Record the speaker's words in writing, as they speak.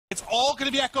all going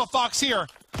to be Echo Fox here.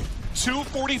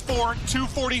 244,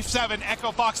 247,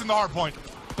 Echo Fox in the hard point.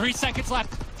 3 seconds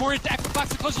left for it. Echo Fox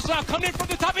to close this out. Coming in from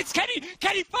the top, it's Kenny.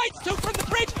 Kenny fights two from the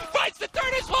bridge, fights the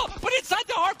third as well. But inside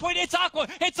the hard point, it's Aqua.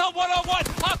 It's a one-on-one.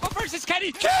 Aqua versus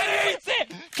Kenny. Kenny wins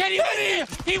it. Kenny wins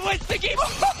it. He wins the game.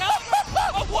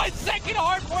 A 1 second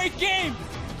hard point game.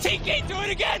 TK do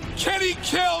it again. Kenny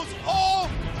kills all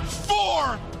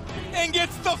 4 and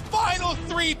gets the final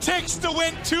 3 ticks to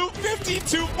win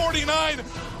 250-249.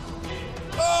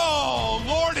 Oh,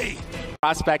 lordy.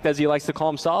 Prospect, as he likes to call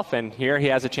himself, and here he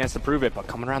has a chance to prove it. But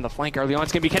coming around the flank early on,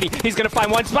 it's going to be Kenny. He's going to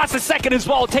find one, spots the second as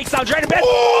well, takes down Dragon Man.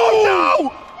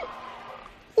 Oh,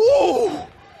 no! Ooh!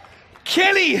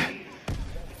 Kenny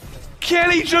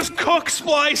just cooked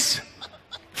Splice.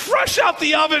 Fresh out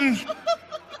the oven.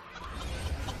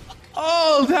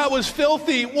 Oh, that was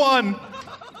filthy. 1,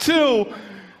 2.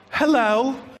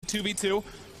 Hello. 2v2.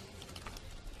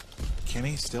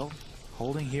 Kenny still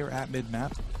holding here at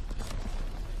mid-map.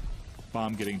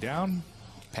 Bomb getting down.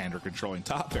 Panda controlling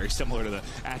top. Very similar to the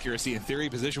accuracy and theory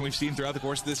position we've seen throughout the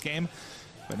course of this game.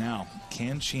 But now,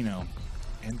 can Chino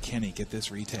and Kenny get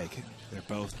this retake? They're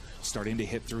both starting to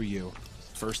hit through you.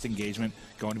 First engagement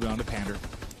going to be on to Panda.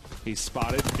 He's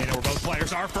spotted. They know where both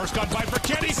players are. First gunfight for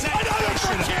Kenny. Another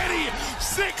for Kenny!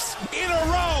 6 in a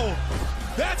row.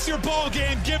 That's your ball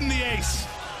game. Give him the ace.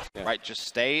 Yeah. Right, just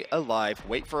stay alive,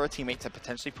 wait for a teammate to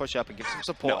potentially push up and give some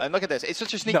support. And look at this, it's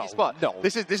such a sneaky spot.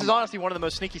 This is honestly one of the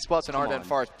most sneaky spots in Arden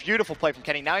Forest. Beautiful play from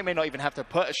Kenny. Now he may not even have to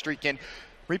put a streak in.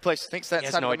 Replays thinks that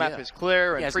side of the map is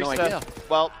clear, and Freesta,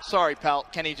 well, sorry pal,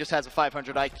 Kenny just has a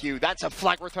 500 IQ. That's a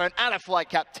flag return and a flag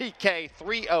cap. TK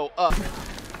 3-0 up.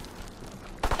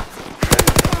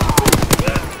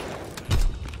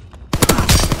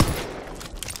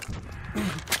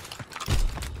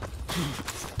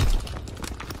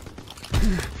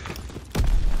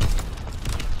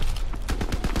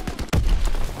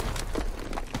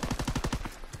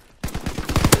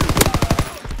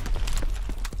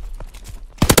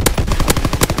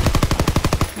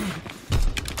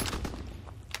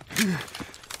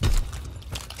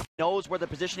 Knows where the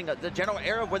positioning, the general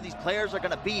area of where these players are going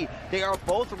to be. They are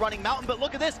both running mountain, but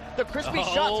look at this, the crispy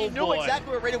shots. He knew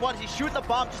exactly where Raiden was. He's shooting the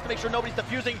bomb just to make sure nobody's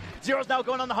defusing. Zero's now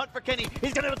going on the hunt for Kenny.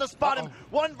 He's going to be able to spot him.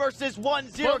 1 versus 1.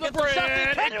 Zero gets the shot.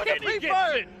 Kenny with the free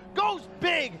fire. Goes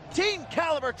big. Team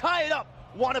Kaliber tie it up.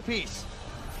 1 apiece.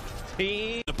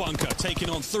 The bunker taking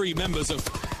on 3 members of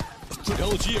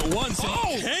LG at once.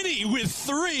 And Kenny with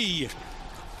 3.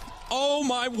 Oh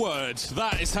my word,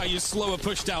 that is how you slow a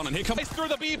push down, and here comes through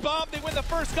the B bomb. They win the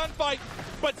first gunfight,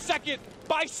 but second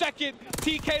by second,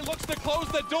 TK looks to close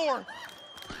the door.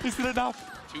 Is it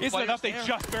enough? Is it enough? They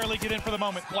just barely get in for the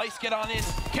moment. Splice get on in.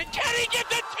 Can Kenny get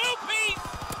the 2-piece?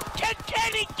 Can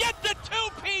Kenny get the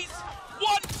 2-piece?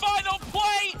 One final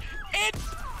play. It's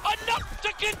enough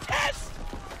to contest,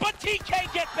 but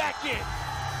TK get back in.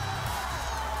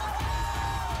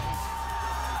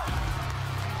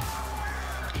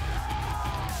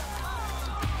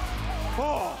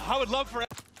 Oh, I would love for...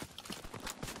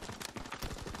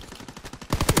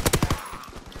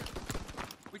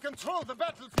 We control the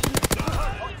battlefield.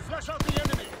 Flush out the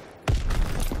enemy.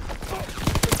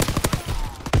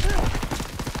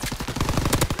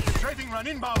 Trading run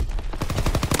inbound.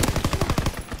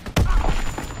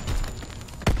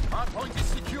 Hard point is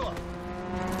secure.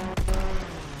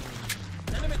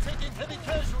 Enemy taking heavy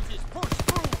casualties. Push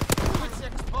through. Quick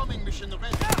X bombing mission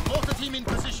ready. Mortar team in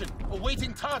position.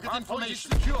 Awaiting target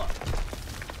information. Secure.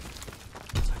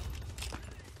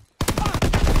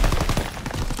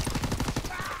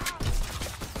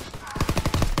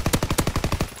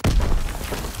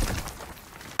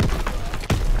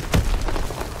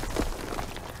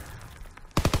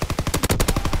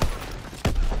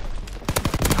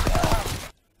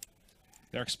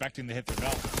 They're expecting to hit the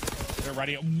bell. They're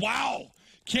ready. Wow!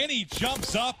 Kenny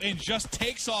jumps up and just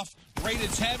takes off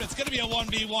Raiden's head. It's going to be a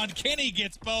 1v1. Kenny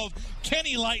gets both.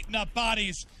 Kenny lighting up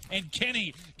bodies, and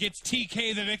Kenny gets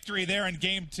TK the victory there in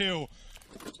game 2.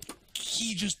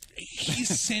 He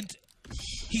sent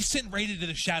Raiden to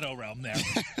the Shadow Realm there.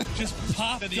 Just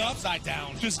popped up, upside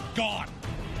down, just gone.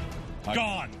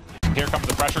 Gone. Here comes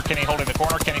the pressure. Kenny holding the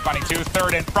corner. Kenny finding 2.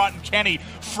 Third in front, and Kenny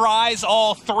fries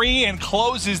all 3 and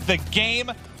closes the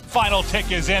game. Final tick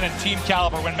is in, and Team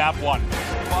Kaliber win map 1.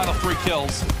 Final 3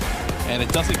 kills, and it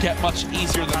doesn't get much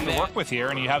easier than to work with here,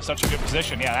 and you have such a good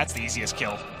position. Yeah, that's the easiest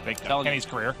kill in Kenny's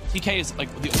career. TK is like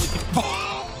the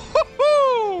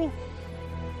only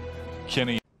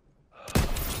Kenny.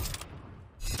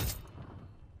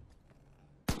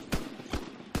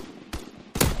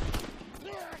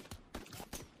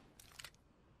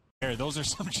 Those are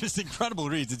some just incredible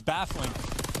reads. It's baffling.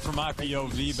 from my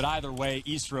POV, but either way,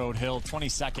 East Road Hill,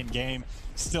 22nd game,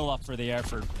 still up for the air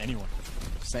for anyone.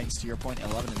 Thanks to your point,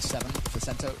 11-7.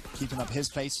 Vicento keeping up his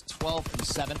pace,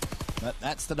 12-7. But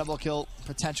that's the double kill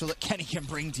potential that Kenny can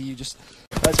bring to you. Just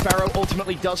as Pharaoh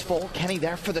ultimately does fall, Kenny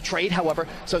there for the trade, however.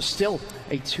 So still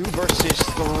a 2 versus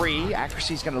 3.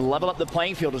 Accuracy's going to level up the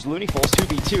playing field as Looney falls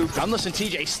 2v2. Gunless and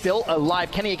TJ still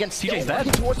alive. Kenny against TJ's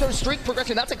working towards those streak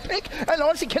progression. That's a pick. And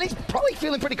honestly, Kenny's probably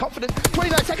feeling pretty confident.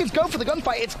 29 seconds go for the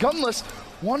gunfight. It's Gunless.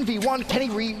 1v1. Kenny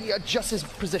readjusts his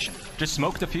position. Just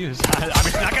smoke the fuse. I mean,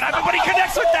 it's not gonna happen, but he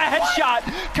connects with the headshot.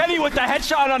 Kenny with the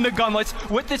headshot on the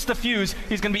Gunless. With this defuse,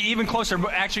 he's gonna be even closer,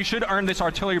 but actually should earn this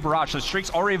artillery barrage. The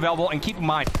streak's already available, and keep in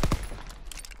mind.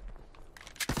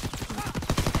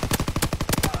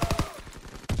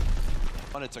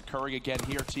 It's occurring again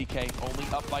here. TK only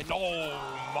up by. Oh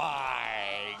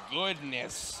my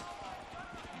goodness.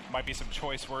 Might be some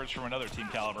choice words from another Team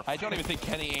Kaliber. I don't even think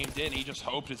Kenny aimed in. He just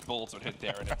hoped his bullets would hit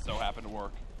there, and it so happened to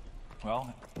work.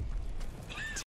 Well,